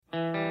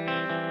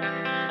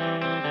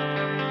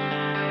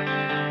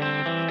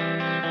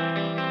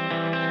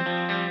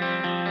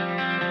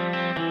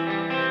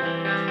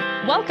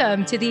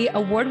Welcome to the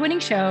award-winning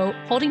show,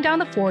 Holding Down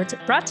the Fort,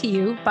 brought to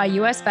you by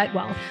US Vet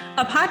Wealth,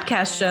 a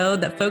podcast show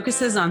that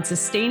focuses on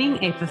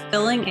sustaining a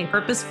fulfilling,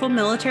 purposeful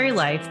military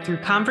life through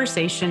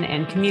conversation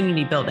and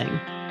community building.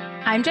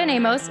 I'm Jen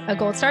Amos, a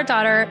Gold Star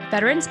daughter,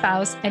 veteran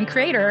spouse, and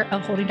creator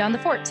of Holding Down the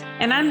Fort.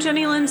 And I'm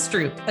Jenny Lynn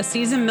Stroop, a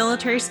seasoned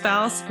military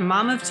spouse,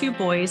 mom of 2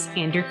 boys,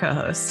 and your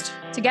co-host.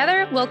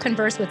 Together, we'll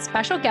converse with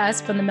special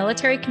guests from the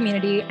military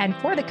community and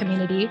for the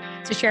community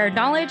to share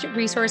knowledge,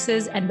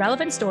 resources, and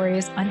relevant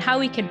stories on how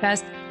we can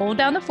best hold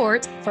down the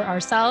fort for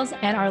ourselves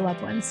and our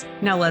loved ones.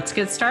 Now let's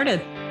get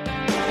started.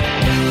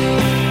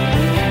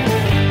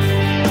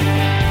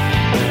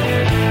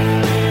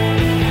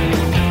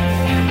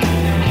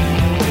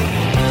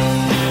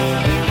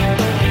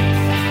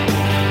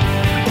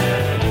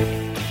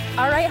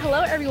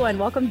 Everyone,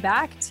 welcome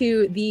back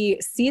to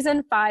the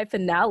season 5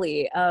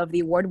 finale of the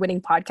award-winning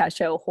podcast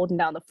show, Holding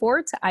Down the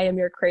Fort. I am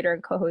your creator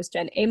and co-host,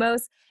 Jen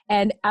Amos.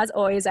 And as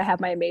always, I have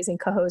my amazing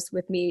co-host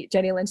with me,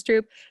 Jenny Lynn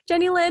Stroop.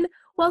 Jenny Lynn,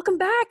 welcome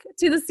back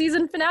to the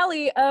season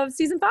finale of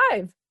season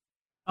 5.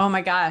 Oh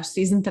my gosh,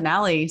 season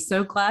finale.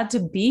 So glad to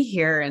be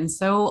here and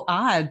so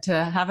odd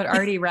to have it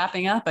already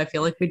wrapping up. I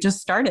feel like we just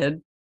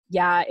started.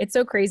 Yeah, it's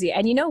so crazy.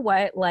 And you know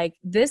what? Like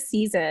this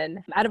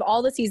season, out of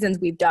all the seasons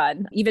we've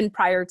done, even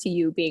prior to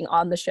you being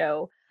on the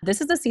show,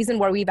 this is the season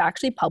where we've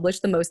actually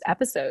published the most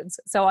episodes.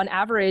 So on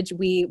average,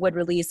 we would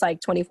release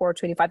like 24,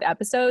 25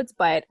 episodes.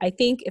 But I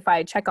think if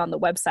I check on the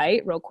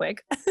website real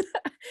quick,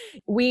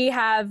 we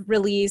have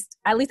released,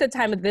 at least at the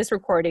time of this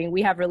recording,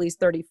 we have released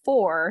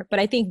 34. But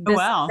I think this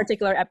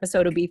particular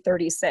episode will be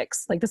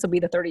 36. Like this will be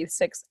the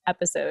 36th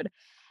episode.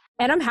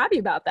 And I'm happy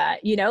about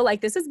that. You know,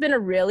 like this has been a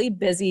really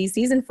busy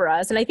season for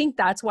us. And I think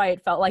that's why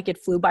it felt like it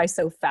flew by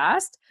so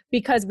fast,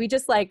 because we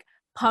just like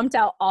pumped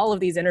out all of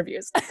these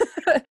interviews.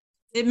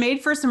 It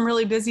made for some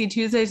really busy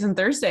Tuesdays and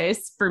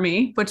Thursdays for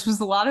me, which was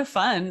a lot of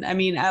fun. I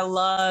mean,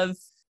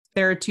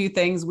 there are 2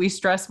 things we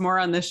stress more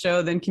on this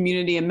show than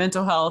community and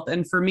mental health.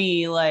 And for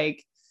me,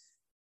 like,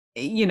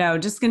 you know,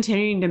 just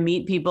continuing to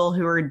meet people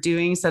who are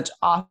doing such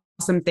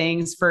awesome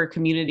things for a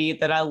community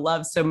that I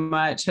love so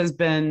much has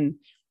been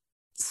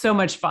so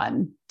much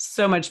fun,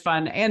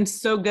 and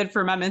so good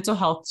for my mental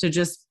health to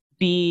just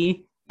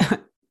be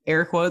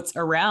air quotes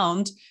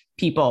around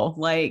people,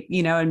 like,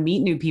 you know, and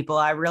meet new people.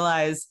 I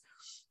realize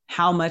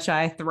how much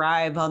I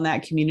thrive on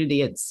that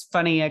community. It's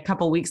funny. A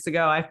couple of weeks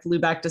ago, I flew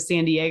back to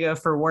San Diego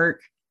for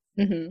work.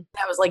 I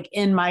was like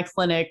in my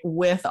clinic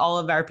with all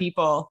of our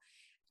people,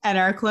 and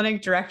our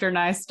clinic director and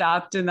I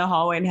stopped in the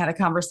hallway and had a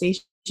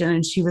conversation.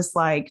 And she was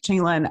like,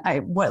 Chinglin,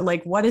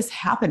 what is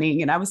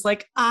happening? And I was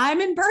like,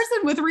 I'm in person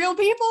with real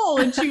people.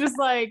 And she was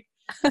like,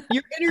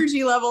 your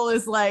energy level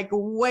is like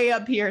way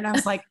up here. And I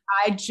was like,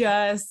 I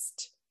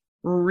just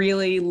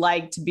really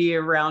like to be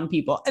around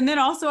people. And then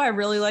also I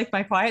really like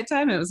my quiet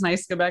time. It was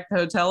nice to go back to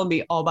the hotel and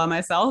be all by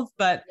myself.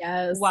 But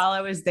while I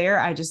was there,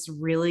 I just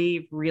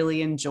really,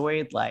 really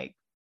enjoyed like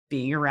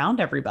being around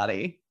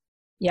everybody.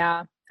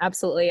 Yeah,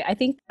 absolutely. I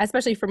think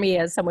especially for me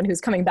as someone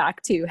who's coming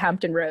back to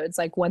Hampton Roads,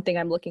 like one thing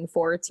I'm looking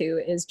forward to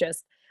is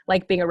just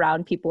like being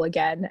around people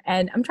again.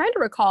 And I'm trying to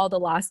recall the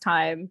last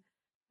time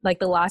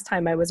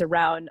I was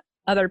around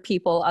other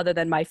people other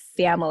than my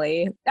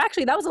family.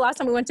 Actually, that was the last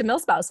time we went to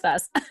MilSpouse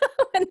Fest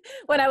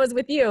when I was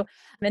with you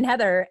and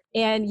Heather.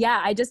 And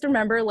yeah, I just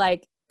remember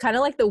like kind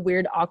of like the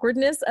weird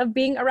awkwardness of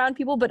being around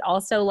people, but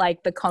also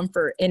like the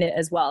comfort in it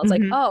as well. It's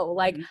like, oh,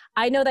 like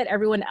I know that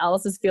everyone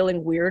else is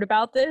feeling weird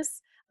about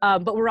this,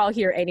 but we're all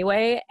here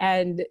anyway.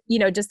 And, you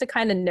know, just to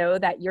kind of know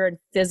that you're in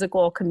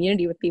physical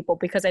community with people,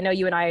 because I know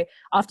you and I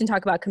often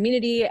talk about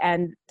community,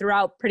 and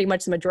throughout pretty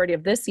much the majority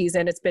of this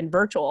season, it's been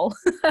virtual.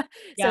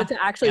 So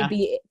to actually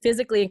be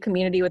physically in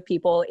community with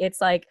people, it's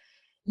like,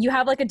 you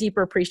have like a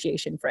deeper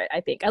appreciation for it, I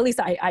think. At least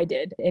I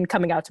did in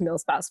coming out to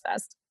MilSpouse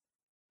Fest.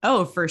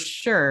 Oh, for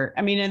sure.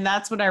 I mean, and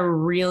that's what I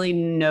really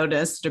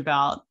noticed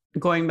about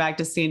going back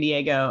to San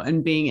Diego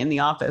and being in the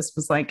office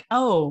was like,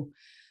 oh,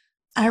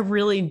 I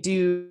really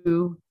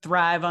do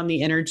thrive on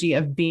the energy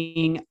of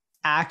being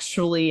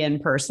actually in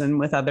person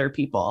with other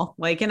people.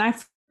 Like, and I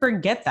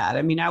forget that.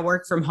 I mean, I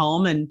work from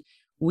home and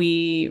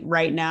we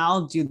right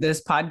now do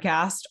this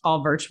podcast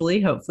all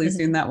virtually. Hopefully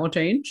soon that will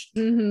change.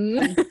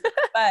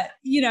 But,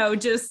 you know,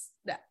 just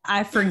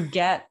I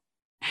forget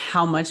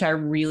how much I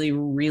really,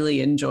 really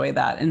enjoy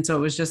that. And so it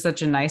was just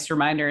such a nice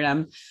reminder. And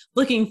I'm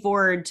looking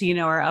forward to, you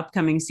know, our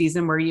upcoming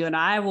season where you and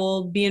I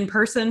will be in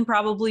person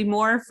probably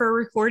more for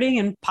recording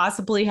and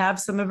possibly have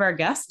some of our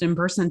guests in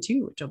person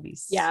too, which will be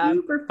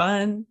super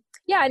fun.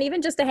 Yeah. And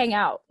even just to hang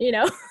out, you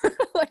know,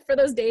 like for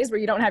those days where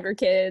you don't have your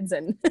kids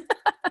and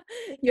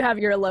you have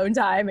your alone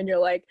time and you're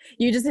like,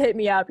 you just hit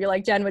me up. You're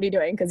like, Jen, what are you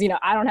doing? Cause you know,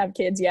 I don't have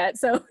kids yet.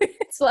 So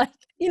it's like,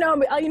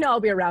 I'll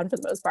be around for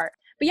the most part.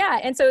 But yeah,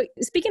 and so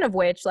speaking of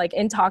which, like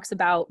in talks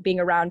about being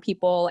around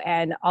people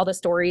and all the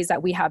stories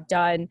that we have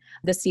done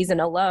this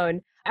season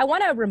alone, I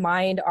want to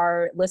remind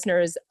our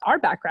listeners our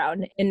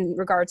background in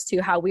regards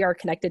to how we are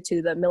connected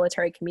to the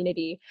military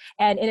community.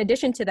 And in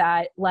addition to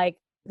that, like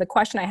the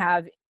question I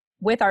have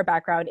with our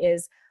background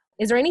is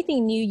there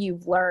anything new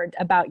you've learned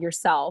about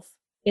yourself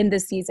in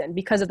this season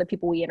because of the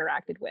people we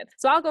interacted with.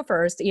 So I'll go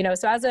first.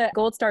 So as a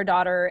Gold Star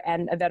daughter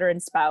and a veteran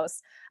spouse,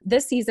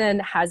 this season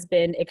has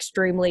been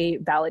extremely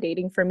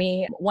validating for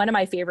me. One of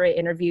my favorite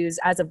interviews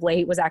as of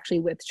late was actually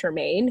with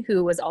Charmaine,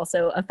 who was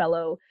also a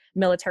fellow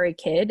military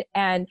kid.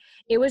 And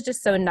it was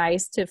just so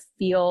nice to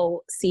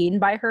feel seen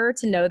by her,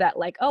 to know that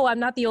like, oh, I'm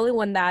not the only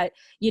one that,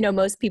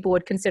 most people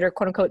would consider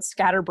quote unquote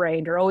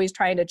scatterbrained or always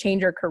trying to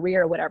change her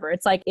career or whatever.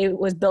 It's like it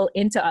was built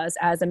into us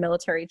as a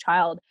military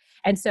child.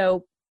 And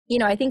so,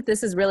 I think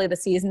this is really the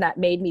season that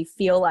made me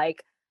feel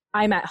like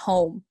I'm at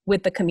home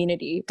with the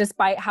community,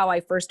 despite how I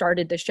first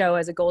started the show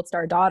as a Gold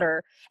Star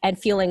daughter and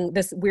feeling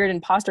this weird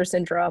imposter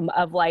syndrome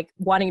of like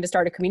wanting to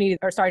start a community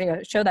or starting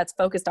a show that's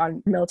focused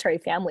on military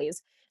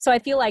families. So I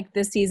feel like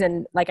this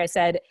season, like I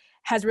said,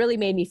 has really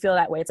made me feel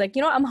that way. It's like,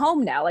 I'm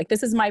home now. Like,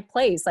 this is my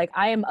place. Like,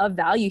 I am of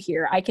value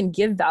here. I can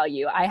give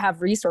value. I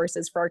have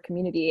resources for our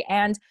community,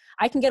 and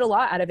I can get a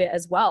lot out of it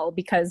as well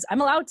because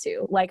I'm allowed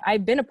to. Like,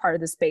 I've been a part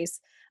of the space,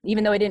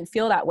 even though I didn't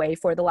feel that way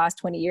for the last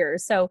 20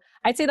 years. So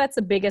I'd say that's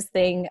the biggest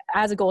thing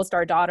as a Gold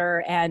Star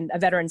daughter and a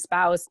veteran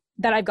spouse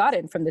that I've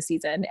gotten from the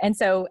season. And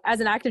so as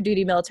an active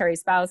duty military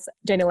spouse,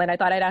 Jenny Lynn, I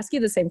thought I'd ask you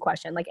the same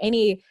question, like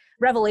any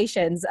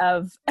revelations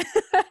of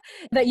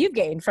that you've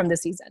gained from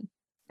this season?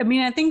 I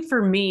mean, I think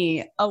for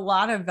me, a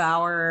lot of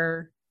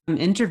our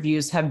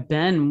interviews have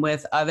been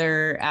with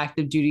other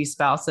active duty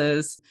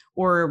spouses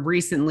or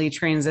recently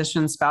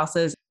transitioned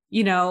spouses.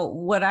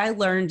 What I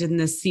learned in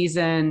this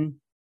season,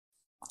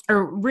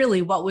 or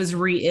really what was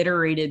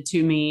reiterated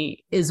to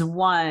me, is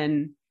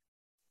one,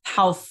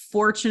 how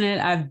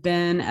fortunate I've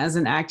been as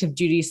an active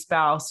duty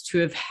spouse to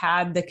have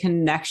had the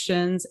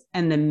connections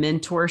and the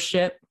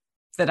mentorship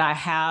that I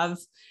have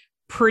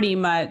pretty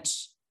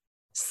much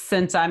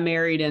since I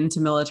married into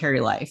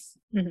military life.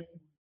 Mm-hmm.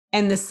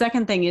 And the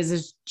second thing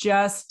is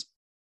just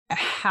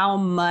how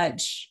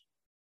much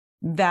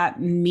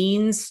that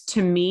means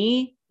to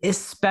me,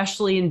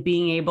 especially in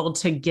being able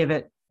to give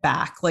it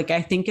back. Like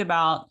I think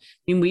about,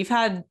 we've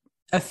had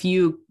a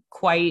few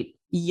quite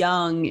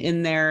young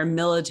in their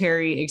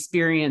military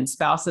experience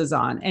spouses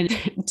on, and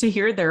to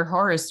hear their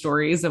horror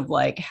stories of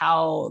like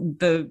how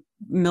the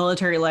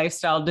military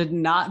lifestyle did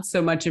not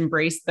so much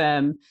embrace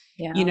them,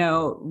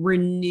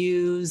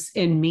 renews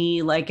in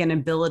me like an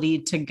ability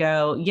to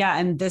go, yeah.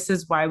 And this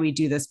is why we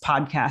do this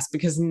podcast,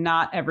 because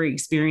not every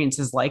experience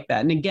is like that.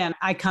 And again,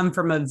 I come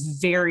from a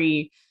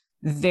very,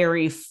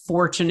 very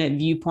fortunate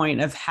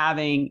viewpoint of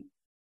having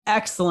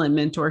excellent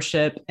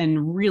mentorship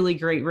and really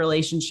great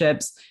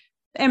relationships.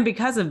 And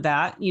because of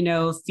that,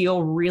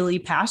 feel really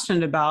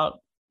passionate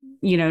about,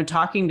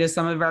 talking to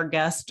some of our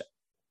guests,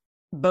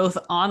 both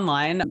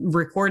online,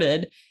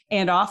 recorded,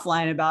 and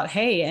offline about,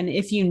 hey, and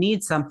if you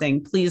need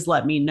something, please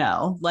let me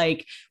know.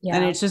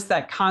 And it's just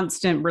that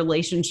constant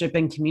relationship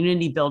and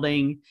community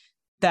building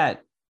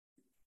that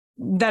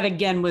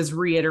again was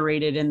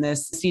reiterated in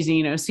this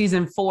season.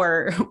 Season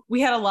 4,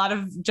 we had a lot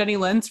of Jenny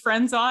Lynn's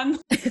friends on.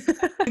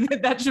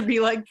 That should be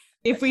like,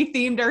 if we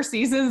themed our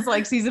seasons,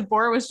 like season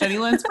 4 was Jenny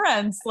Lynn's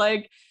friends,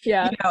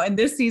 and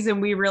this season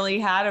we really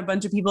had a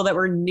bunch of people that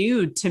were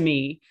new to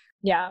me.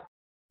 Yeah.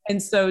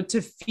 And so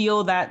to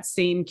feel that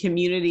same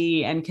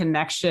community and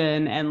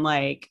connection and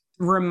like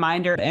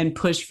reminder and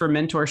push for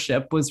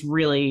mentorship was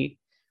really,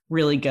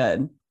 really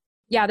good.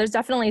 Yeah, there's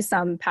definitely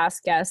some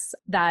past guests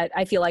that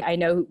I feel like I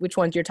know which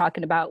ones you're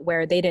talking about,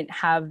 where they didn't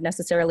have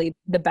necessarily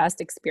the best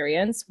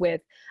experience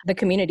with the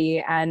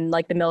community and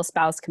like the mil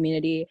spouse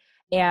community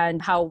and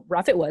how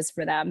rough it was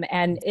for them.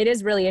 And it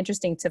is really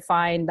interesting to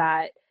find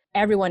that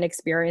everyone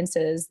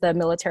experiences the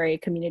military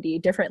community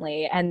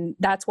differently. And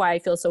that's why I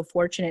feel so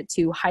fortunate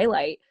to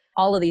highlight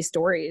all of these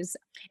stories.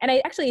 And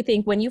I actually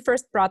think when you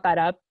first brought that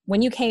up,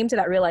 when you came to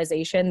that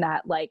realization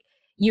that like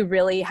you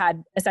really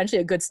had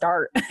essentially a good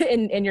start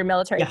in your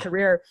military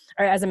career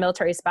or as a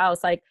military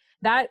spouse, like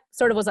that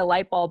sort of was a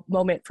light bulb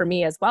moment for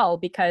me as well.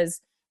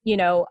 Because,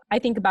 I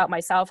think about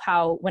myself,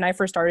 how when I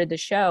first started the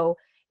show,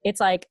 it's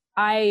like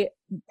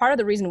part of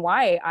the reason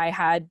why I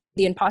had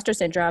the imposter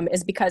syndrome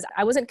is because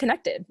I wasn't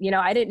connected.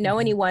 I didn't know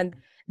anyone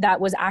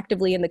that was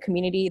actively in the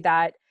community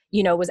that,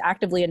 was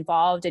actively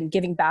involved in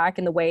giving back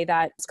in the way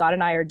that Scott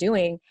and I are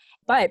doing.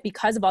 But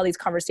because of all these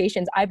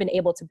conversations, I've been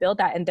able to build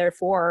that. And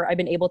therefore, I've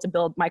been able to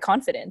build my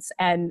confidence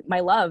and my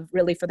love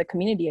really for the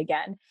community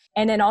again.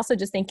 And then also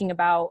just thinking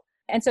about,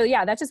 and so,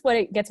 yeah, that's just what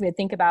it gets me to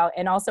think about.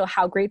 And also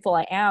how grateful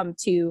I am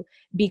to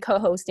be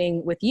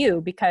co-hosting with you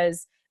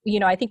because,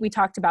 I think we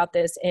talked about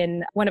this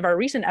in one of our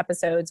recent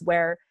episodes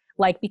where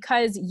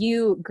because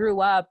you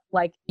grew up,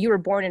 you were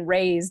born and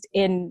raised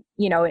in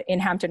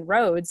Hampton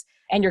Roads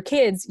and your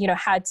kids,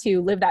 had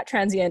to live that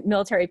transient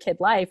military kid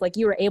life,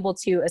 you were able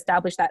to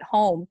establish that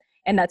home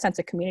and that sense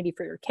of community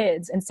for your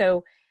kids. And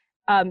so,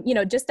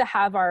 just to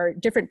have our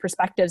different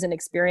perspectives and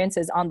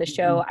experiences on the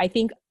show, I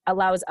think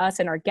allows us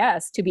and our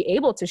guests to be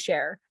able to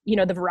share,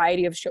 the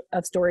variety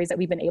of stories that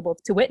we've been able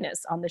to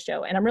witness on the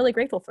show. And I'm really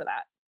grateful for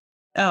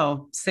that.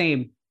 Oh,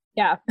 same.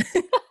 Yeah.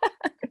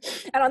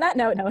 And on that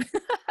note,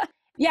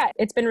 yeah,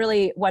 it's been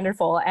really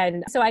wonderful.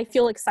 And so I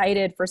feel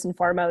excited first and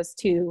foremost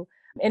to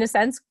in a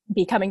sense,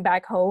 be coming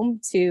back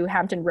home to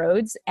Hampton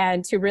Roads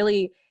and to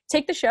really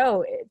take the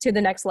show to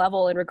the next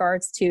level in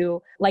regards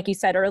to, like you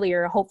said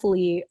earlier,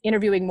 hopefully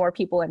interviewing more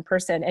people in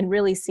person and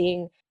really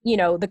seeing,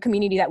 the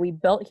community that we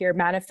built here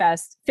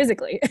manifest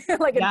physically,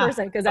 like in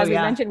person. Because as we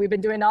mentioned, we've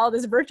been doing all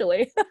this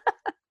virtually.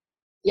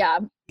 Yeah.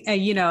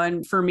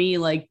 And for me,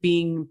 like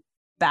being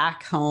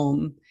back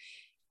home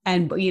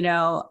and,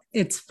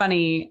 it's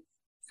funny.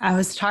 I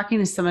was talking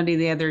to somebody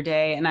the other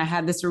day and I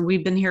had this,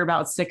 we've been here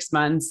about 6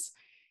 months,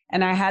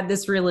 and I had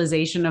this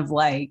realization of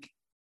like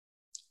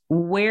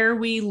where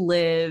we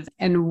live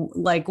and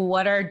like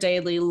what our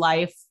daily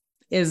life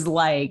is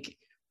like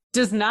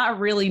does not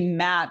really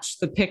match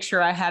the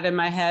picture I had in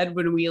my head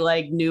when we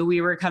like knew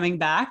we were coming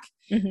back.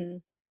 Mm-hmm.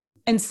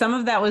 And some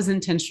of that was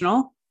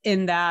intentional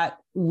in that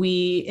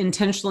we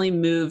intentionally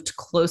moved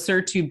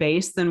closer to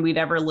base than we'd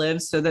ever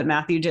lived so that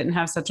Matthew didn't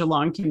have such a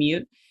long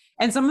commute.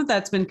 And some of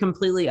that's been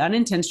completely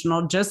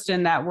unintentional, just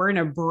in that we're in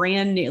a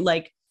brand new,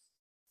 like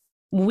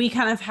we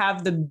kind of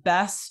have the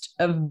best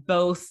of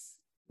both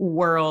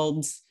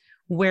worlds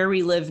where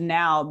we live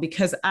now,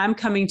 because I'm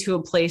coming to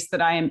a place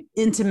that I am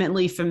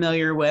intimately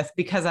familiar with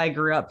because I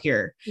grew up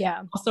here.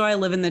 Yeah. Also, I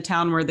live in the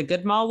town where the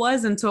good mall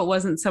was. And so it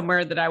wasn't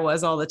somewhere that I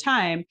was all the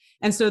time.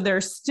 And so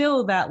there's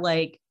still that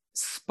like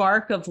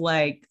spark of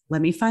like,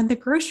 let me find the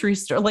grocery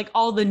store, like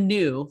all the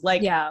new,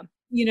 like, yeah.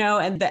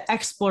 And the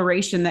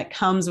exploration that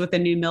comes with a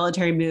new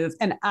military move.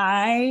 And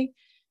I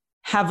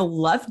have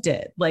loved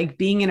it, like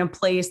being in a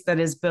place that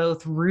is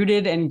both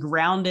rooted and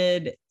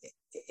grounded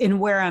in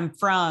where I'm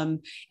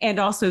from and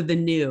also the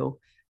new.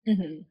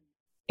 Mm-hmm.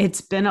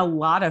 It's been a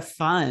lot of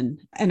fun.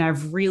 And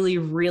I've really,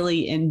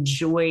 really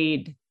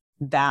enjoyed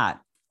that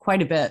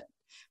quite a bit,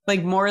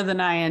 like more than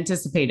I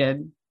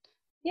anticipated.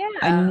 Yeah.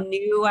 I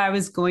knew I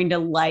was going to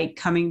like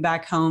coming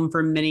back home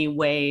for many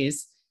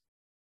ways.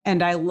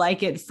 And I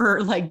like it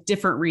for like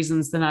different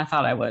reasons than I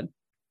thought I would.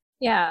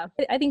 Yeah,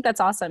 I think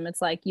that's awesome.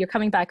 It's like you're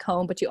coming back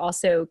home, but you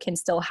also can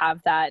still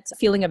have that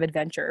feeling of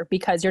adventure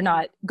because you're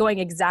not going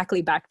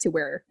exactly back to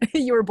where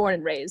you were born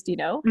and raised,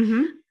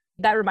 Mm-hmm.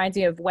 That reminds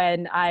me of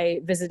when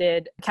I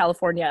visited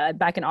California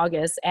back in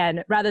August.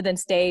 And rather than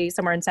stay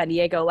somewhere in San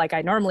Diego like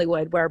I normally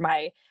would, where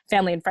my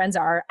family and friends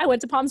are, I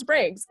went to Palm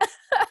Springs.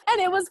 And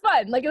it was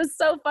fun. Like, it was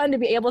so fun to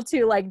be able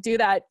to like do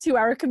that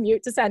 2-hour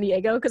commute to San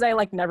Diego, because I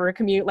like never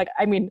commute. Like,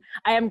 I mean,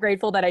 I am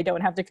grateful that I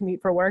don't have to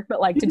commute for work, but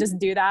like to just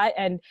do that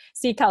and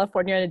see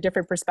California in a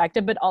different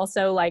perspective. But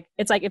also like,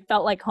 it's like, it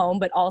felt like home,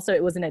 but also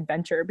it was an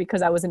adventure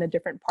because I was in a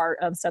different part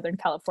of Southern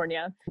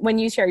California. When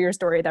you share your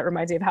story, that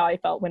reminds me of how I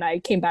felt when I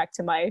came back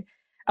to my,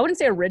 I wouldn't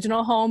say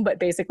original home, but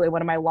basically one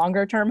of my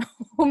longer term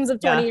homes of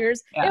 20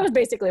 years. Yeah. It was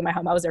basically my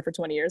home. I was there for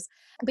 20 years.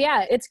 But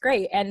yeah, it's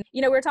great. And,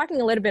 we were talking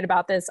a little bit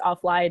about this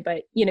offline,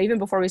 but, even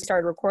before we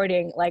started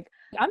recording, like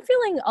I'm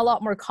feeling a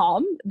lot more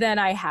calm than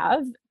I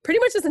have pretty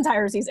much this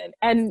entire season.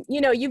 And,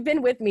 you've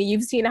been with me,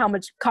 you've seen how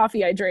much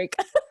coffee I drink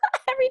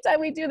every time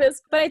we do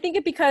this. But I think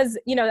it because,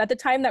 at the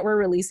time that we're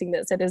releasing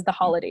this, it is the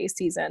holiday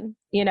season,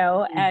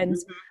 and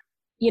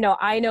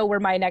I know where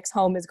my next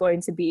home is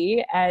going to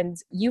be, and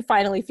you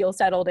finally feel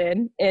settled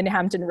in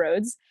Hampton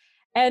Roads.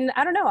 And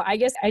I don't know, I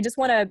guess I just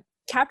want to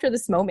capture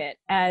this moment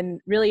and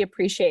really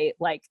appreciate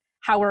like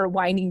how we're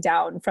winding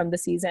down from the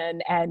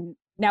season. And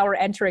now we're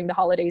entering the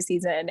holiday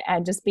season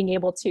and just being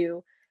able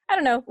to, I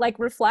don't know, like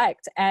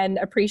reflect and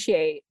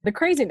appreciate the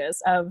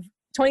craziness of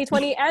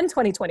 2020 and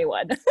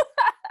 2021.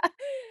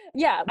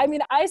 Yeah, I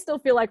mean, I still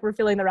feel like we're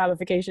feeling the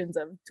ramifications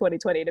of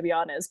 2020, to be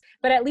honest.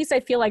 But at least I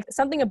feel like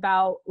something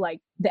about like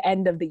the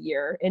end of the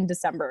year in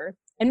December,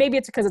 and maybe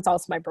it's because it's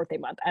also my birthday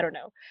month, I don't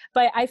know.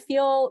 But I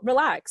feel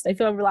relaxed. I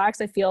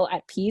feel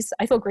at peace.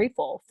 I feel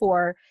grateful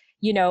for,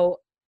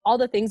 all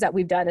the things that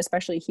we've done,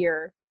 especially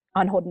here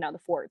on Holding Down the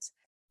Fort.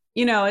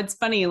 It's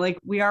funny, like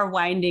we are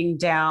winding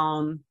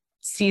down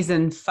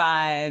season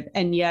 5,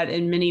 and yet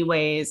in many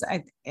ways,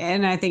 I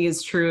think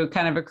it's true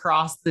kind of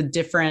across the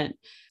different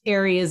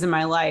areas in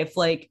my life,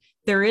 like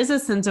there is a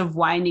sense of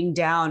winding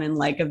down and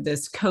like of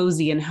this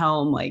cozy and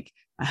home, like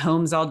my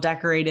home's all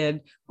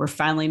decorated. We're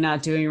finally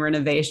not doing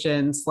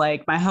renovations.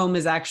 Like my home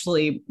is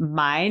actually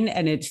mine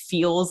and it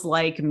feels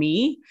like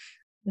me.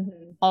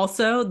 Mm-hmm.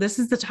 Also, this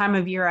is the time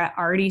of year I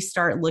already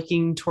start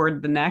looking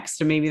toward the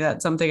next, and maybe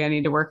that's something I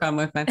need to work on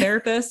with my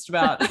therapist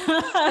about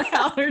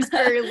how there's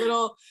very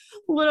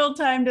little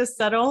time to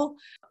settle.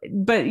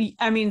 But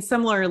I mean,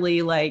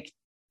 similarly, like,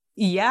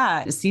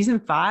 yeah,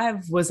 season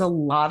 5 was a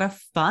lot of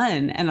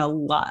fun, and a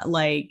lot,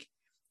 like,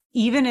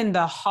 even in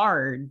the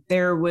hard,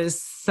 there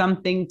was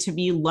something to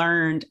be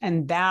learned.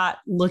 And that,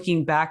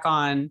 looking back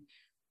on,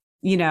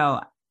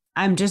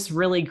 I'm just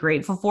really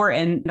grateful for,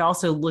 and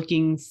also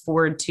looking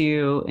forward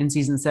to in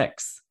season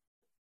 6.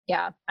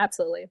 Yeah,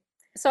 absolutely.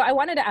 So I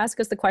wanted to ask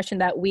us the question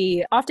that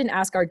we often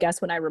ask our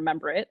guests when I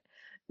remember it,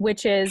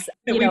 which is,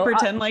 we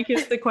pretend like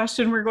it's the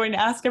question we're going to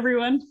ask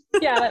everyone.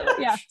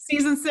 Yeah.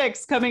 Season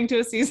 6 coming to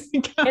a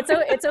season.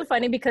 It's so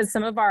funny because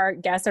some of our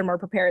guests are more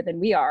prepared than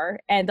we are.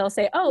 And they'll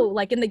say, oh,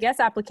 like in the guest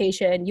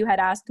application, you had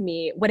asked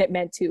me what it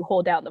meant to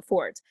hold down the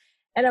fort.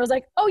 And I was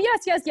like, oh,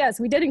 yes, yes, yes,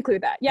 we did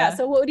include that. Yeah.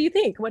 So what do you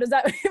think? What does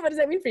that, what does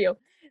that mean for you?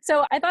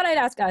 So I thought I'd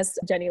ask us,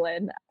 Jenny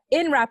Lynn,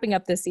 in wrapping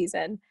up this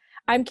season,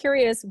 I'm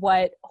curious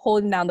what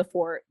holding down the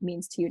fort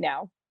means to you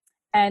now.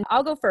 And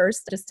I'll go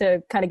first just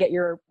to kind of get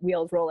your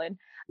wheels rolling.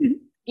 Mhm.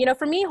 You know,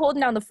 for me,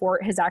 holding down the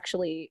fort has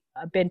actually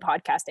been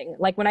podcasting.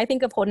 Like when I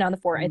think of holding down the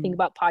fort, I think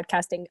about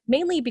podcasting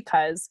mainly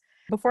because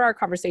before our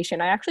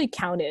conversation, I actually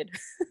counted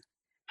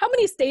how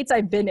many states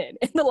I've been in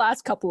the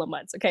last couple of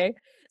months. Okay.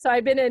 So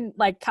I've been in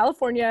like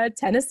California,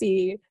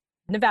 Tennessee,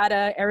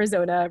 Nevada,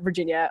 Arizona,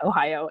 Virginia,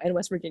 Ohio, and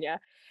West Virginia.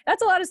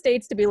 That's a lot of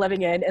states to be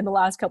living in the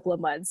last couple of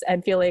months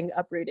and feeling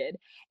uprooted.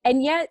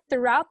 And yet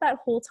throughout that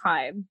whole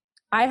time,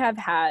 I have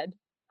had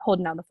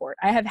holding down the fort.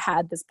 I have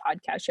had this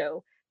podcast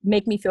show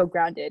make me feel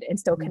grounded and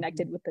still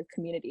connected with the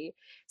community.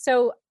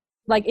 So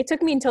like it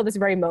took me until this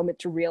very moment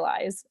to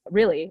realize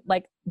really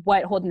like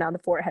what holding down the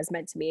fort has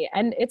meant to me.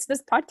 And it's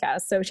this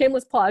podcast. So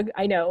shameless plug,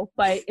 I know,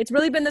 but it's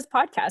really been this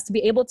podcast to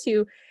be able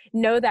to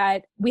know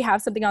that we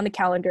have something on the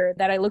calendar,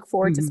 that I look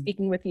forward to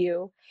speaking with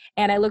you.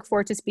 And I look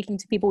forward to speaking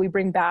to people we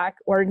bring back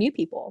or new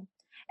people.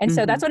 And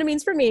so that's what it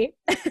means for me.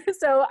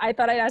 So I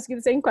thought I'd ask you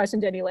the same question,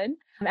 Jenny Lynn.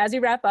 As we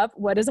wrap up,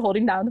 what does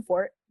holding down the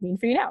fort mean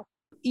for you now?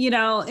 You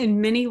know,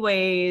 in many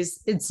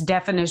ways, its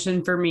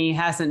definition for me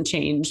hasn't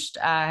changed.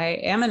 I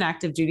am an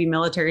active duty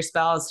military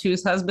spouse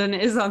whose husband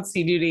is on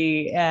sea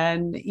duty.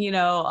 And, you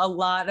know, a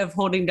lot of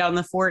holding down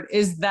the fort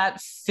is that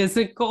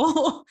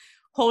physical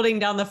holding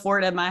down the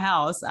fort at my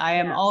house. I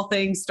am all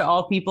things to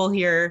all people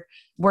here,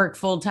 work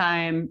full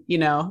time, you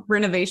know,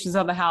 renovations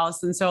of the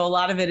house. And so a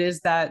lot of it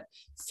is that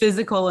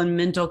physical and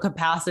mental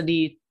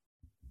capacity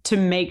to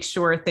make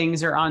sure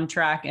things are on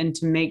track and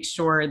to make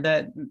sure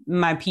that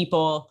my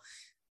people,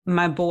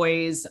 my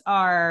boys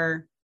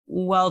are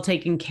well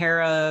taken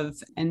care of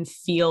and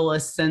feel a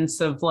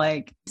sense of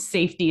like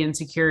safety and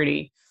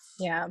security.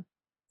 Yeah.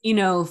 You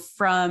know,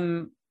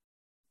 from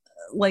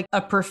like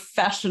a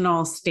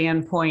professional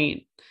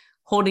standpoint,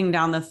 holding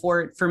down the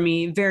fort for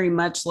me, very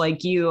much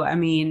like you. I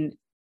mean,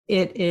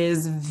 it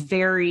is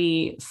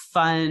very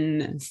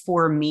fun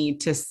for me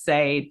to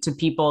say to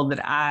people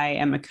that I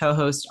am a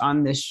co-host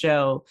on this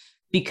show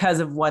because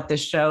of what the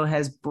show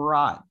has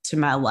brought to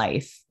my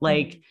life.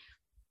 Like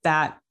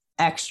that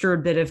extra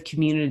bit of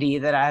community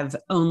that I've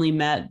only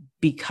met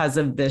because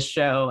of this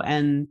show.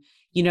 And,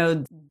 you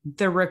know,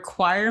 the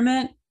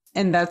requirement,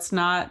 and that's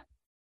not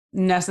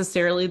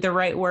necessarily the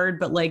right word,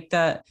 but like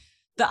the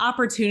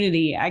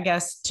opportunity, I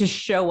guess, to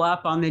show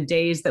up on the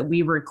days that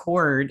we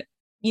record,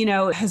 you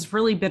know, has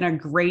really been a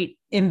great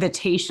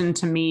invitation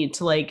to me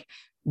to like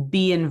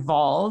be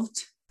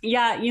involved.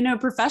 Yeah. You know,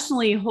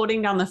 professionally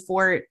holding down the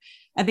fort,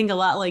 I think a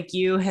lot like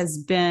you has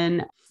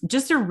been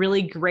just a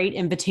really great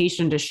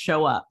invitation to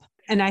show up.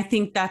 And I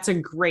think that's a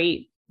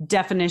great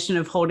definition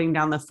of holding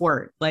down the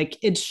fort. Like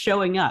it's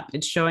showing up.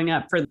 It's showing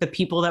up for the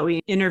people that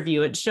we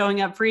interview. It's showing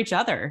up for each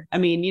other. I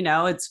mean, you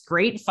know, it's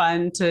great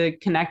fun to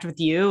connect with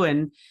you.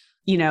 And,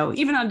 you know,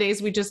 even on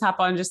days we just hop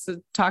on just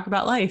to talk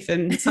about life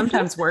and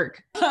sometimes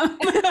work.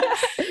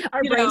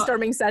 Our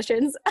brainstorming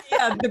sessions.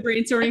 Yeah, the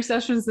brainstorming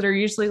sessions that are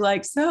usually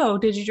like, so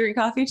did you drink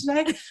coffee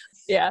today?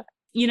 Yeah.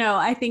 You know,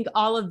 I think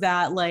all of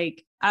that,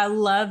 like, I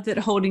love that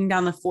holding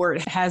down the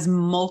fort has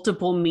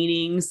multiple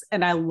meanings.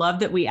 And I love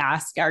that we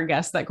ask our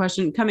guests that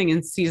question. Coming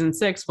in season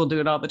 6, we'll do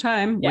it all the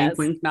time. Yes.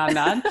 Wink, wink, nod,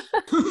 nod.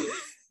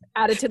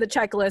 Added to the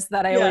checklist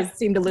that I always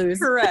seem to lose.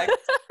 Correct.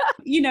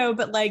 You know,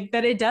 but like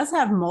that it does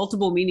have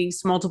multiple meanings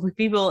to multiple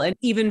people. And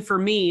even for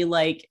me,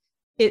 like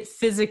it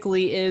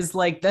physically is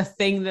like the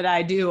thing that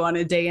I do on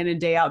a day in and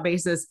day out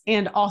basis.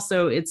 And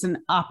also it's an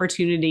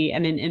opportunity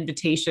and an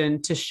invitation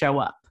to show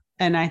up.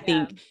 And I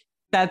think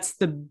that's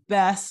the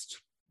best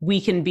we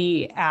can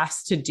be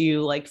asked to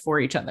do like for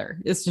each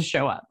other is to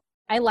show up.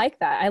 I like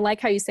that. I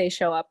like how you say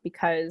show up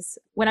because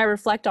when I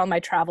reflect on my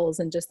travels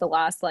in just the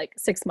last like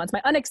 6 months,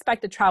 my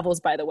unexpected travels,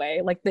 by the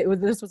way, like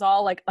this was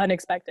all like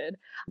unexpected.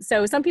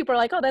 So some people are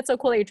like, oh, that's so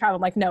cool that you travel.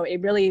 I'm like, no,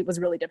 it really was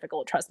really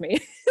difficult. Trust me.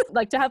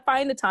 Like to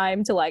find the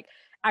time to like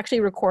actually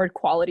record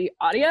quality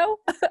audio,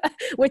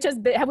 which has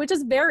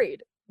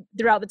varied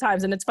throughout the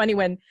times. And it's funny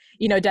when,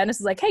 you know, Dennis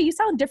is like, hey, you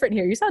sound different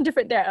here. You sound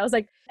different there. I was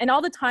like, and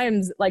all the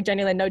times, like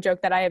Jenny Lynn, no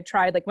joke, that I have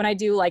tried, like when I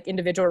do like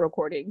individual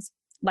recordings,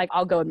 like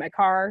I'll go in my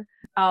car,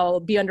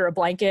 I'll be under a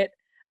blanket,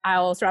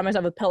 I'll surround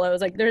myself with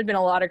pillows. Like there's been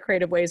a lot of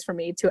creative ways for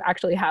me to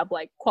actually have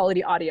like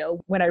quality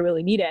audio when I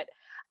really need it.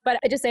 But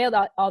I just say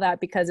all that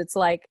because it's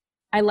like,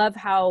 I love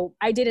how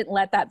I didn't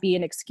let that be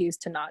an excuse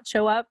to not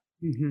show up.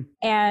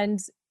 And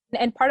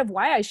part of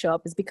why I show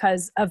up is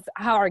because of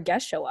how our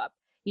guests show up.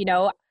 You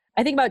know,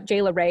 I think about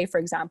Jayla Ray, for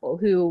example,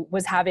 who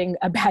was having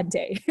a bad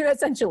day,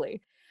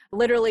 essentially.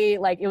 Literally,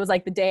 like it was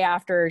like the day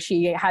after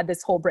she had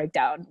this whole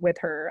breakdown with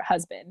her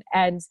husband.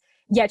 And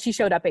yet she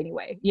showed up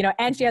anyway, you know,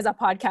 and she has a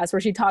podcast where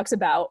she talks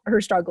about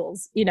her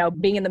struggles, you know,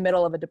 being in the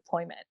middle of a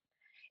deployment.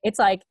 It's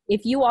like,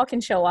 if you all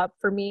can show up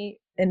for me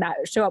and that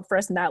show up for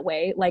us in that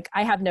way, like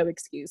I have no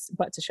excuse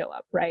but to show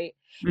up. Right.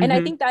 And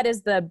I think that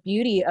is the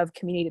beauty of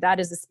community. That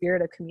is the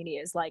spirit of community,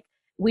 is like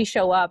we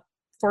show up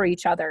for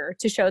each other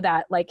to show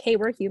that like, hey,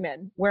 we're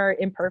human, we're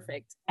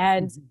imperfect,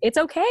 and it's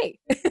okay.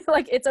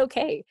 Like, it's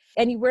okay.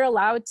 And we're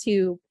allowed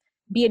to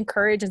be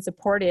encouraged and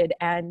supported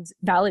and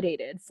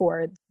validated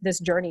for this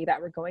journey that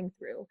we're going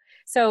through.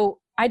 So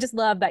I just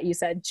love that you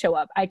said show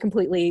up. I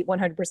completely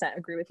 100%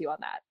 agree with you on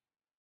that.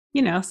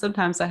 You know,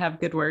 sometimes I have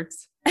good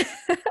words. You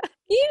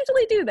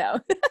usually do, though.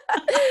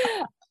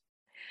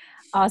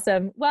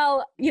 Awesome.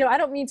 Well, I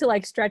don't mean to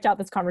like stretch out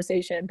this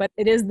conversation, but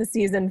it is the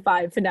season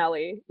 5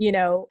 finale,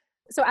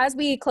 So as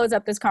we close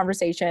up this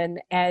conversation,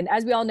 and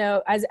as we all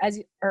know,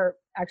 or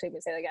actually, let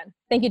me say that again.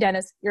 Thank you,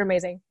 Dennis. You're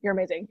amazing. You're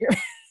amazing.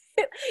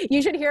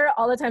 You should hear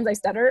all the times I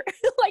stutter.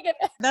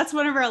 That's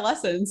one of our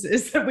lessons,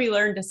 is that we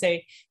learn to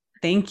say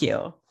thank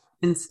you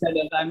instead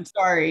of I'm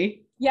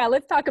sorry. Yeah,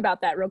 let's talk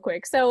about that real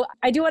quick. So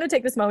I do want to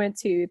take this moment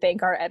to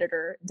thank our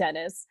editor,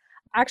 Dennis.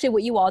 Actually,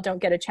 what you all don't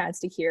get a chance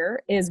to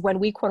hear is when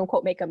we quote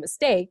unquote make a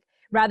mistake,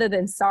 rather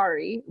than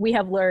sorry, we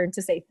have learned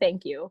to say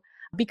thank you,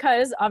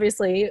 because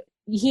obviously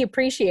he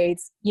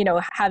appreciates,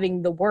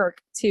 having the work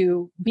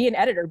to be an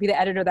editor, be the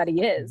editor that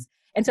he is.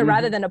 And so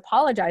rather than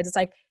apologize, it's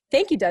like,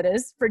 thank you,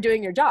 Dennis, for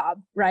doing your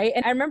job, right?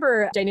 And I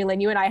remember, Janie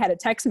Lynn, you and I had a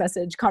text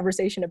message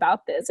conversation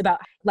about this, about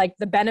like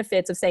the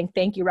benefits of saying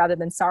thank you rather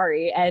than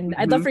sorry. And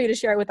I'd love for you to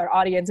share it with our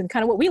audience and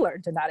kind of what we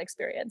learned in that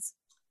experience.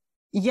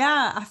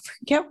 Yeah, I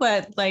forget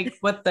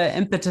what the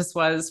impetus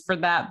was for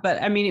that,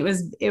 but I mean,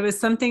 it was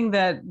something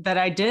that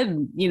I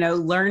did,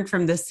 learn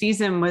from this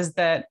season, was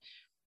that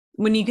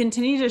when you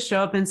continue to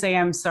show up and say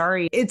I'm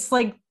sorry, it's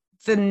like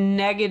the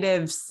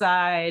negative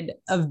side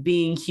of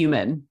being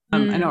human.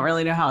 I don't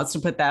really know how else to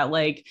put that.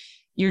 Like,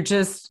 you're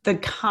just, the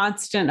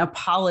constant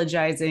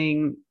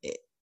apologizing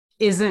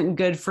isn't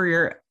good for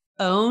your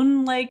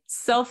own like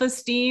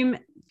self-esteem.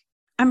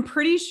 I'm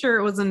pretty sure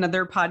it was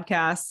another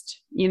podcast.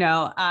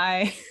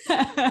 I,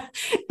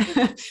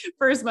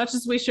 for as much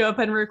as we show up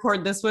and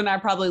record this one, I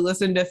probably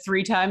listened to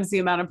 3 times the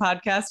amount of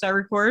podcasts I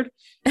record.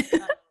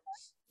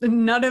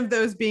 None of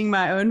those being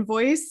my own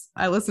voice.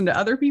 I listen to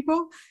other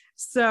people.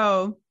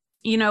 So,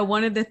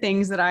 one of the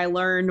things that I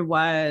learned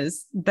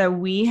was that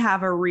we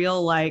have a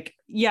real, like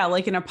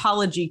an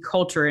apology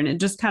culture, and it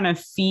just kind of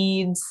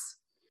feeds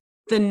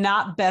the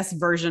not best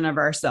version of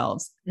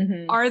ourselves.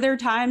 Are there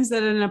times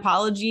that an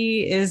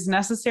apology is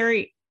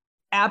necessary?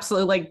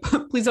 Absolutely. Like,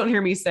 please don't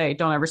hear me say,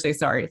 don't ever say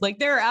sorry. Like,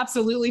 there are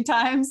absolutely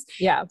times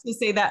to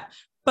say that.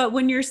 But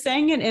when you're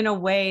saying it in a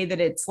way that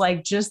it's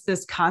like just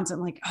this constant,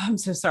 like, oh, I'm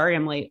so sorry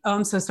I'm late. Oh,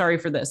 I'm so sorry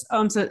for this.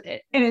 Oh,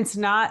 and it's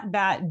not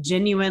that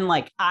genuine,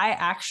 like, I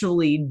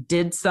actually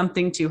did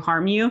something to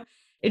harm you.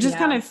 It just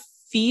kind of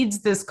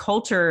feeds this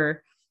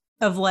culture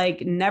of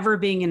like never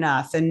being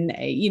enough and,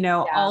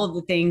 all of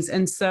the things.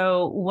 And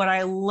so what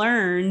I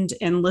learned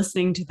in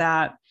listening to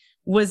that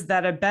was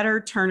that a better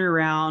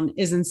turnaround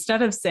is,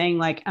 instead of saying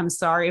like, I'm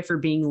sorry for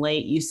being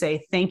late, you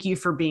say, thank you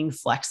for being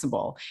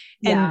flexible.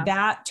 And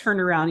that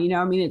turnaround,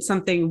 it's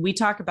something we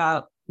talk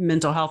about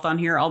mental health on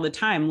here all the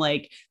time.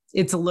 Like,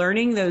 it's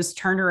learning those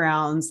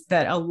turnarounds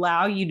that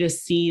allow you to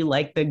see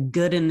like the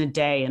good in the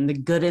day and the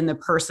good in the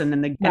person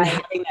and and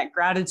having that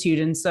gratitude.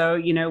 And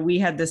so, we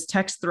had this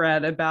text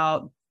thread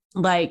about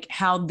like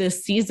how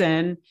this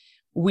season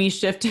we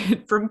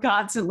shifted from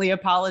constantly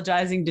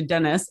apologizing to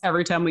Dennis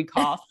every time we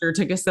coughed or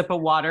took a sip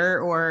of water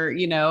or,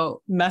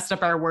 messed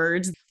up our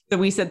words, that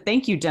we said,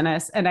 thank you,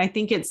 Dennis. And I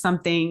think it's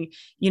something,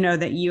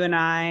 that you and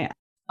I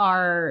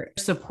are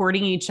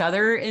supporting each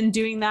other in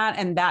doing that.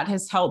 And that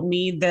has helped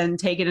me then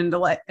take it into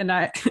life. And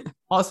I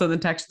also in the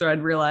text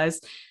thread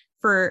realized,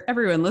 for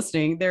everyone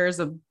listening, there's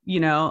an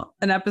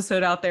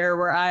episode out there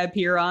where I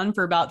appear on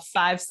for about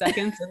 5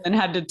 seconds and then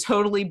had to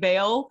totally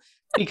bail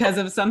because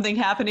of something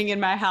happening in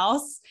my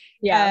house.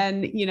 Yeah.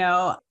 And,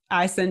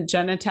 I sent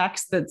Jen a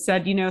text that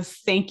said,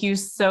 thank you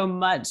so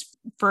much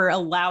for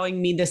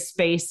allowing me the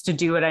space to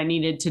do what I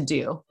needed to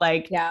do.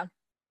 Like,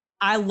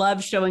 I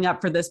love showing up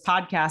for this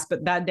podcast,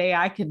 but that day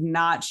I could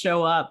not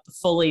show up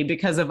fully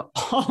because of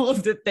all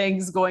of the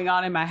things going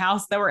on in my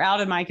house that were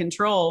out of my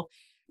control.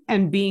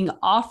 And being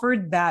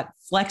offered that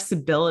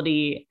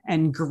flexibility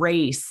and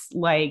grace,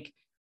 like,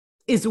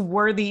 is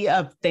worthy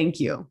of thank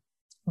you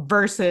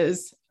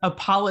versus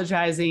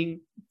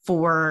apologizing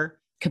for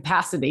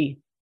capacity,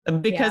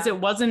 because it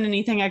wasn't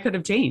anything I could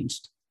have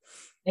changed.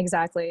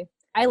 Exactly.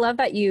 I love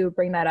that you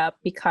bring that up,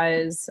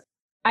 because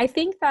I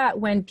think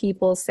that when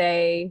people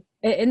say,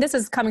 and this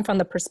is coming from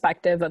the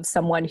perspective of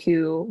someone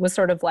who was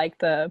sort of like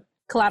the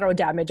collateral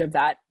damage of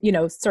that,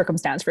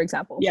 circumstance, for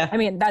example. Yeah. I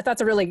mean, that's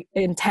a really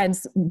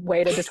intense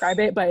way to describe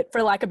it, but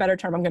for lack of a better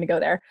term, I'm going to go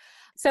there.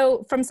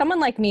 So from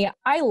someone like me,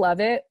 I love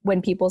it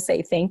when people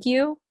say thank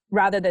you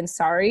rather than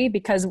sorry,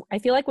 because I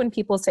feel like when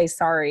people say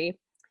sorry,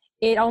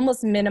 it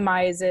almost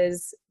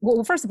minimizes,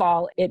 well, first of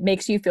all, it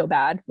makes you feel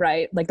bad,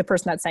 right? Like the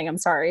person that's saying I'm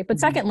sorry. But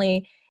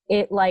secondly,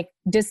 it like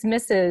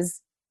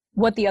dismisses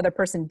what the other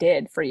person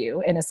did for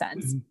you in a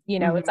sense.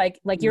 It's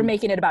like you're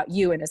making it about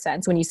you in a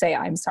sense when you say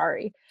I'm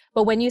sorry.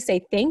 But when you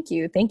say thank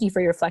you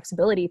for your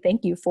flexibility,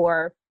 thank you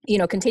for,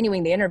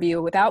 continuing the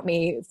interview without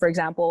me, for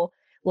example,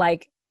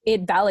 like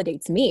it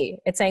validates me.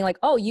 It's saying like,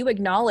 oh, you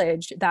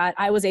acknowledge that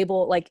I was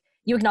able, like,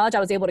 you acknowledge I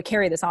was able to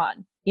carry this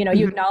on. You know,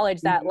 you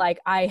acknowledge that like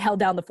I held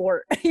down the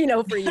fort, you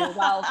know, for you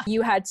while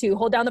you had to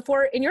hold down the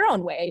fort in your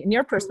own way, in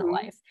your personal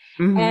life.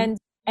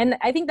 And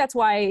I think that's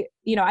why,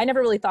 you know, I never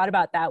really thought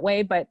about that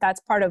way, but that's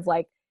part of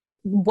like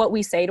what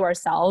we say to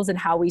ourselves and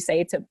how we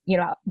say to, you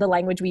know, the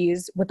language we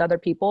use with other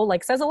people,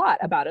 like says a lot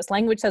about us.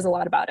 Language says a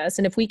lot about us.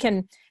 And if we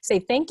can say,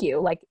 thank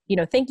you, like, you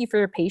know, thank you for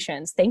your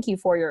patience. Thank you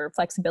for your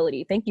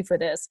flexibility. Thank you for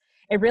this.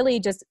 It really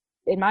just,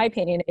 in my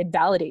opinion, it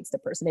validates the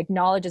person,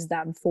 acknowledges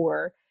them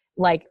for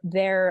like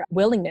their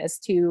willingness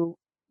to,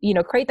 you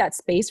know, create that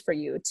space for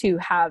you to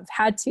have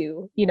had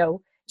to, you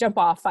know, jump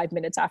off 5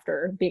 minutes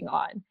after being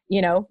on,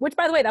 you know, which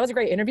by the way, that was a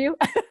great interview.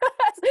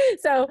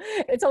 So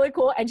it's totally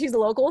cool. And she's a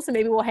local. So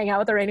maybe we'll hang out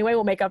with her anyway.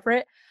 We'll make up for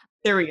it.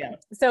 There we go.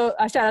 So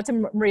shout out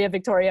to Maria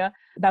Victoria.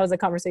 That was a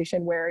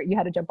conversation where you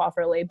had to jump off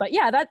early, but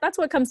yeah, that's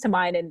what comes to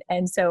mind.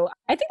 And so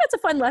I think that's a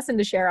fun lesson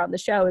to share on the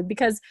show,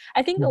 because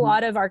I think a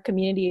lot of our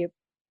community,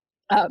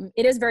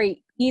 it is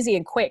very easy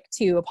and quick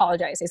to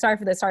apologize. Say, sorry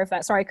for this, sorry for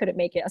that, sorry I couldn't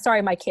make it,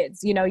 sorry my kids,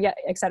 you know, yeah,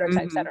 et cetera, et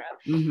cetera, et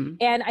cetera.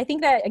 And I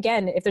think that,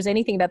 again, if there's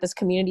anything that this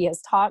community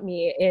has taught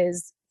me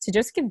is to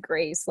just give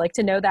grace, like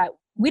to know that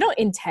we don't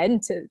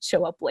intend to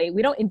show up late.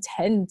 We don't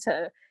intend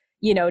to,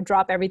 you know,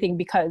 drop everything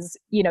because,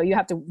 you know, you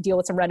have to deal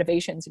with some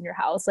renovations in your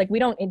house. Like we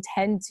don't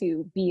intend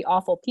to be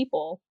awful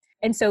people.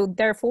 And so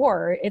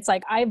therefore it's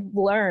like, I've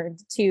learned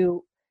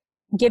to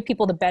give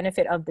people the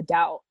benefit of the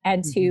doubt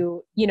and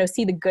to, you know,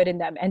 see the good in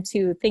them and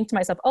to think to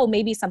myself, oh,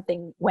 maybe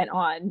something went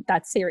on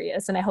that's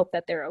serious and I hope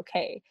that they're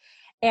okay.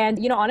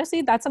 And, you know,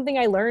 honestly, that's something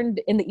I learned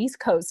in the East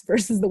Coast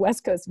versus the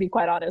West Coast, to be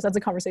quite honest. That's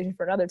a conversation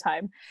for another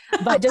time.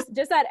 But just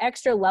that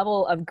extra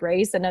level of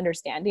grace and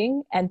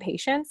understanding and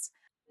patience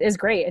is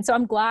great. And so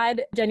I'm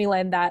glad, Jenny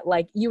Lynn, that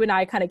like you and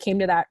I kind of came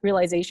to that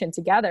realization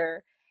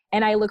together.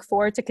 And I look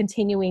forward to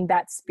continuing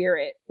that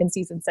spirit in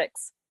season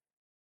 6.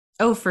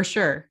 Oh, for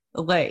sure.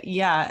 Like,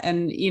 yeah.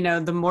 And, you know,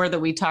 the more that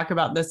we talk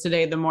about this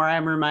today, the more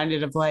I'm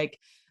reminded of like,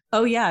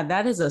 oh yeah,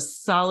 that is a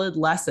solid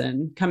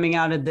lesson coming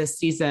out of this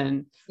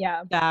season.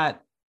 Yeah.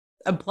 That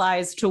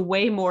applies to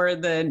way more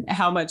than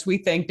how much we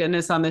thank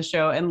Dennis on the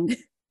show. And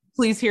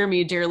please hear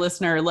me, dear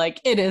listener,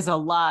 like it is a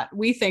lot.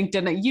 We thank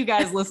Dennis. You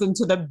guys listen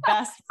to the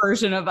best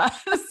version of us.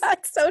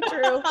 That's so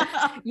true.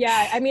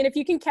 Yeah. I mean, if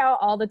you can count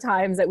all the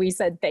times that we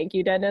said, thank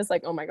you, Dennis,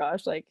 like, oh my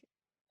gosh, like,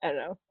 I don't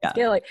know.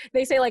 Yeah. Like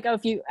they say like, oh,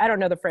 if you, I don't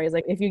know the phrase,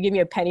 like if you give me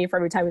a penny for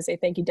every time we say,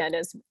 thank you,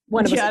 Dennis,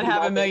 one of us would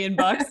have $1 million.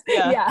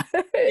 Yeah.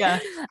 Yeah.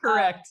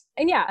 Correct.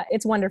 And yeah,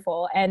 it's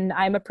wonderful. And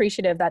I'm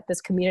appreciative that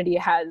this community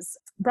has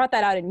brought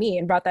that out in me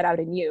and brought that out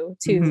in you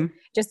to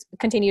just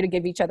continue to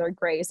give each other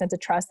grace and to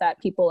trust that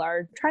people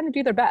are trying to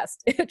do their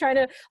best, trying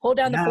to hold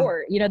down the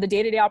fort, you know, the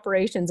day-to-day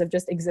operations of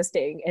just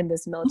existing in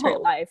this military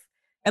life.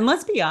 And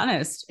let's be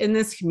honest, in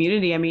this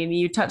community, I mean,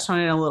 you touched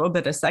on it a little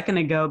bit a second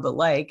ago, but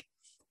like,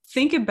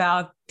 think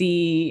about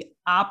the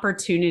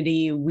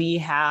opportunity we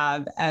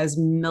have as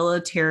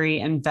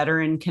military and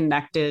veteran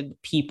connected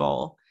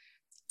people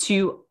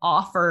to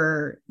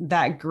offer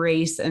that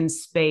grace and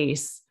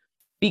space.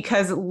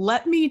 Because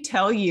let me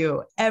tell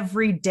you,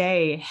 every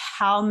day,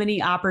 how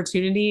many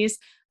opportunities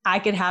I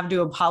could have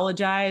to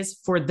apologize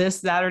for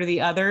this, that, or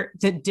the other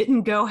that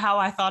didn't go how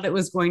I thought it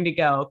was going to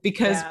go.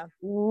 Because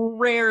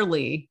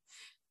rarely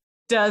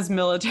does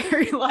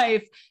military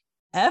life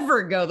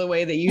ever go the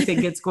way that you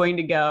think it's going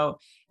to go.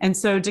 And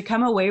so to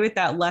come away with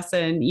that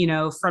lesson, you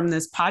know, from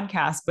this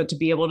podcast, but to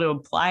be able to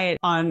apply it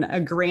on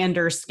a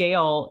grander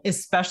scale,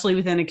 especially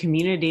within a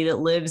community that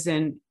lives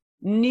in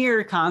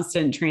near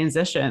constant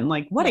transition,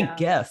 like what a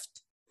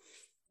gift.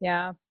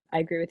 Yeah, I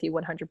agree with you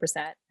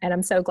 100%. And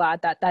I'm so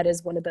glad that that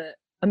is one of the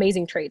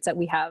amazing traits that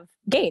we have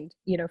gained,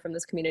 you know, from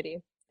this community.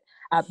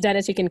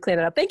 Dennis, you can clear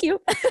that up. Thank you.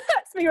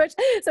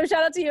 So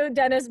shout out to you,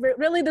 Dennis.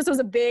 Really, this was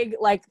a big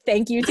like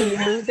thank you to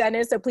you,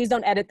 Dennis. So please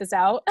don't edit this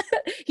out.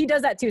 He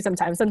does that too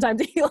sometimes.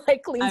 Sometimes he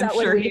like cleans out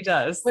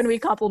when we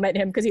compliment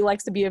him because he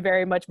likes to be a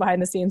very much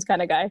behind the scenes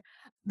kind of guy.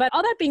 But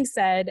all that being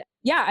said,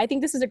 yeah, I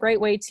think this is a great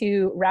way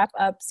to wrap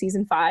up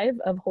season 5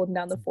 of Holding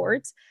Down the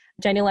Fort.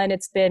 Jenny Lynn,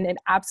 it's been an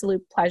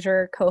absolute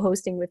pleasure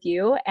co-hosting with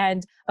you.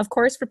 And of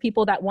course, for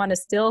people that want to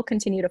still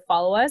continue to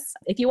follow us,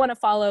 if you want to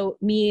follow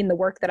me and the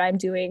work that I'm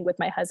doing with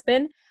my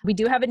husband, we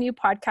do have a new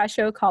podcast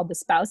show called The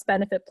Spouse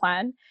Benefit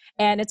Plan.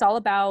 And it's all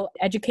about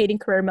educating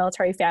career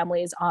military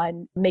families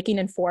on making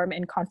informed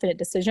and confident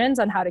decisions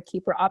on how to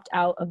keep or opt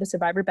out of the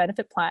survivor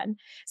benefit plan.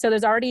 So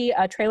there's already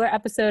a trailer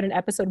episode and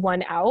episode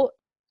 1 out.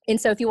 And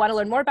so if you want to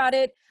learn more about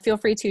it, feel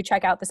free to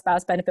check out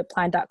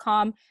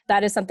thespousebenefitplan.com.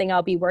 That is something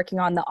I'll be working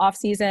on the off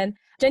season.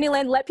 Jenny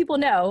Lynn, let people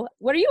know,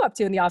 what are you up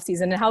to in the off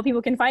season and how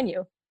people can find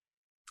you?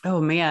 Oh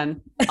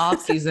man,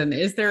 off season.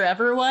 Is there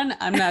ever one?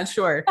 I'm not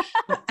sure.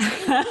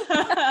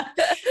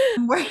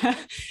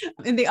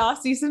 In the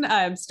off season,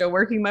 I'm still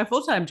working my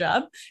full-time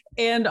job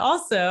and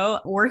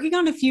also working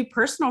on a few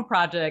personal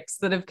projects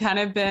that have kind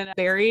of been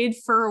buried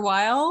for a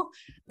while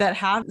that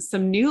have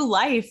some new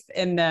life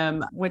in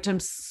them, which I'm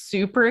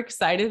super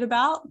excited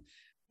about.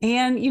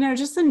 And, you know,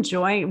 just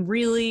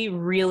really,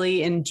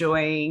 really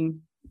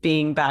enjoying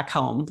being back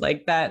home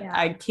like that. Yeah.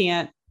 I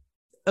can't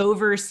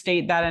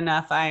overstate that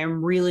enough. I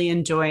am really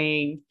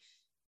enjoying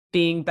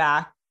being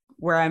back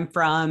where I'm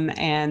from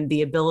and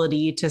the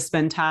ability to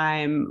spend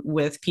time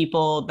with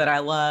people that I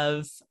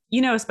love,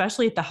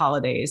 especially at the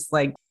holidays.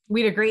 Like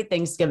we had a great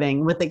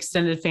Thanksgiving with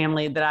extended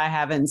family that I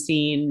haven't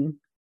seen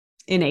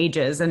in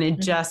ages. And it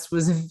just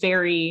was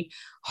very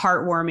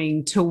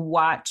heartwarming to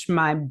watch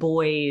my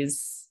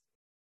boys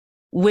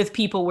with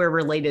people we're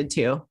related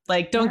to.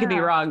 Like, don't get me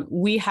wrong.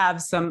 We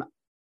have some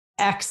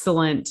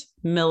excellent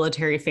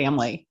military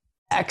family.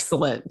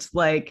 Excellent.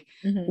 Like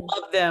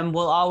love them.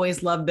 We'll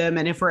always love them.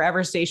 And if we're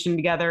ever stationed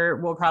together,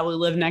 we'll probably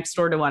live next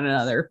door to one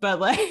another. But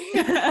like,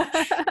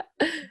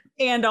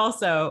 and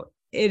also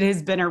it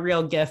has been a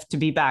real gift to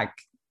be back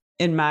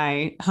in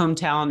my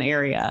hometown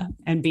area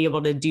and be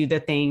able to do the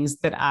things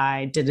that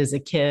I did as a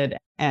kid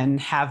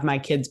and have my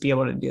kids be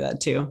able to do that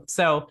too.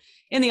 So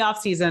in the off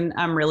season,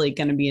 I'm really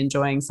going to be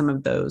enjoying some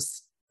of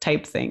those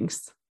type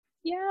things.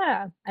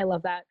 Yeah, I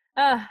love that.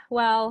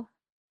 Well,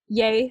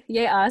 yay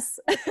us.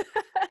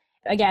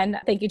 Again,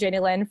 thank you, Jenny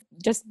Lynn, for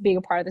just being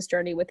a part of this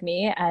journey with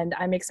me. And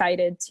I'm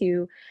excited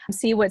to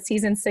see what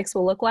season 6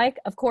 will look like.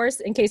 Of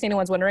course, in case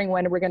anyone's wondering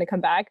when we're going to come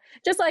back,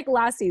 just like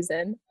last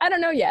season, I don't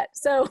know yet.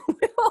 So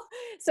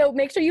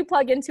make sure you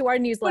plug into our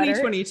newsletter.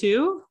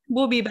 2022.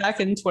 We'll be back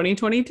in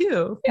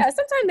 2022. Yeah,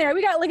 sometime there.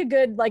 We got like a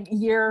good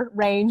year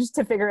range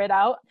to figure it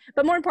out.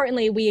 But more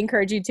importantly, we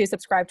encourage you to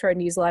subscribe to our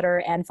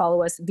newsletter and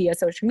follow us via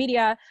social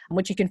media,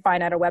 which you can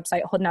find at our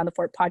website,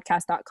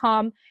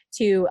 holdingdownthefortpodcast.com,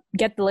 to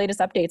get the latest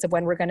updates of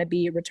when we're going to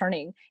be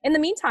returning. In the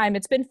meantime,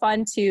 it's been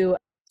fun to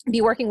be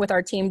working with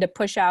our team to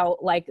push out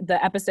the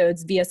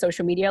episodes via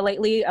social media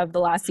lately of the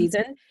last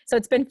season. So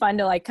it's been fun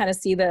to kind of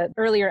see the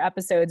earlier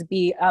episodes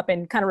be up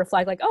and kind of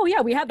reflect oh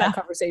yeah, we had that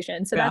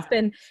conversation. So that's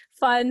been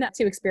fun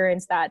to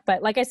experience that.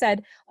 But like I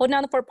said,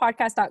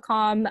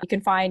 holdingdownthefortpodcast.com, you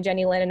can find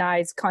Jenny Lynn and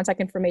I's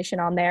contact information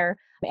on there,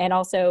 and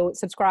also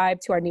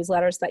subscribe to our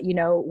newsletter so that you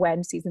know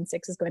when season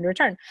 6 is going to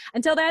return.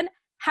 Until then,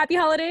 happy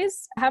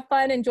holidays. Have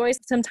fun. Enjoy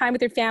some time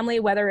with your family,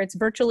 whether it's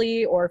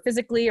virtually or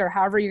physically or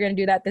however you're going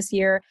to do that this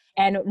year.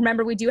 And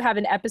remember, we do have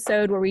an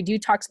episode where we do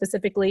talk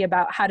specifically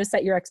about how to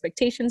set your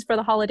expectations for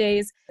the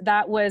holidays.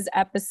 That was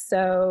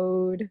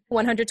episode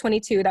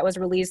 122 that was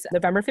released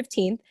November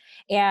 15th.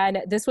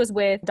 And this was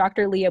with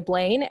Dr. Leah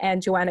Blaine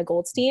and Joanna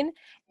Goldstein.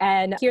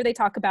 And here they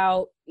talk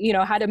about,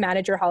 how to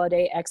manage your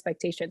holiday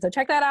expectations. So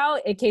check that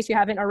out in case you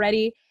haven't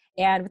already.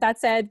 And with that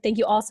said, thank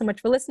you all so much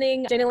for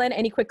listening. Jenny Lynn,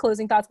 any quick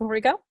closing thoughts before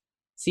we go?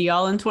 See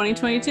y'all in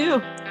 2022.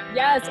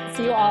 Yes,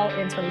 see you all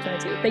in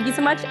 2022. Thank you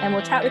so much, and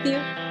we'll chat with you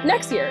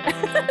next year.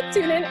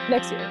 Tune in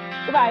next year.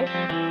 Goodbye.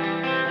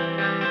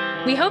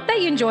 We hope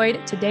that you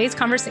enjoyed today's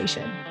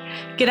conversation.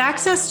 Get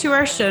access to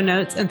our show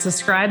notes and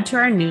subscribe to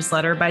our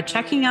newsletter by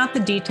checking out the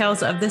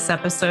details of this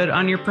episode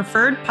on your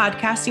preferred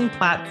podcasting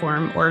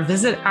platform or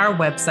visit our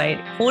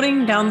website,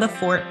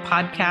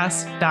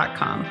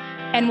 holdingdownthefortpodcast.com.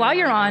 And while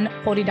you're on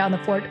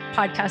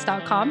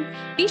holdingdownthefortpodcast.com,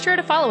 be sure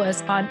to follow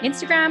us on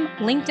Instagram,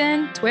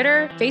 LinkedIn,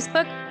 Twitter,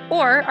 Facebook,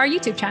 or our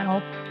YouTube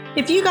channel.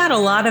 If you got a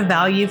lot of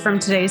value from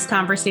today's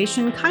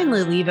conversation,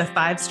 kindly leave a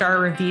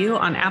 5-star review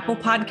on Apple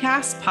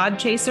Podcasts,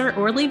 Podchaser,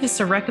 or leave us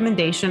a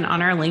recommendation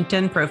on our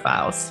LinkedIn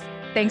profiles.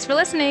 Thanks for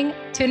listening.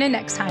 Tune in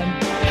next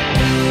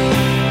time.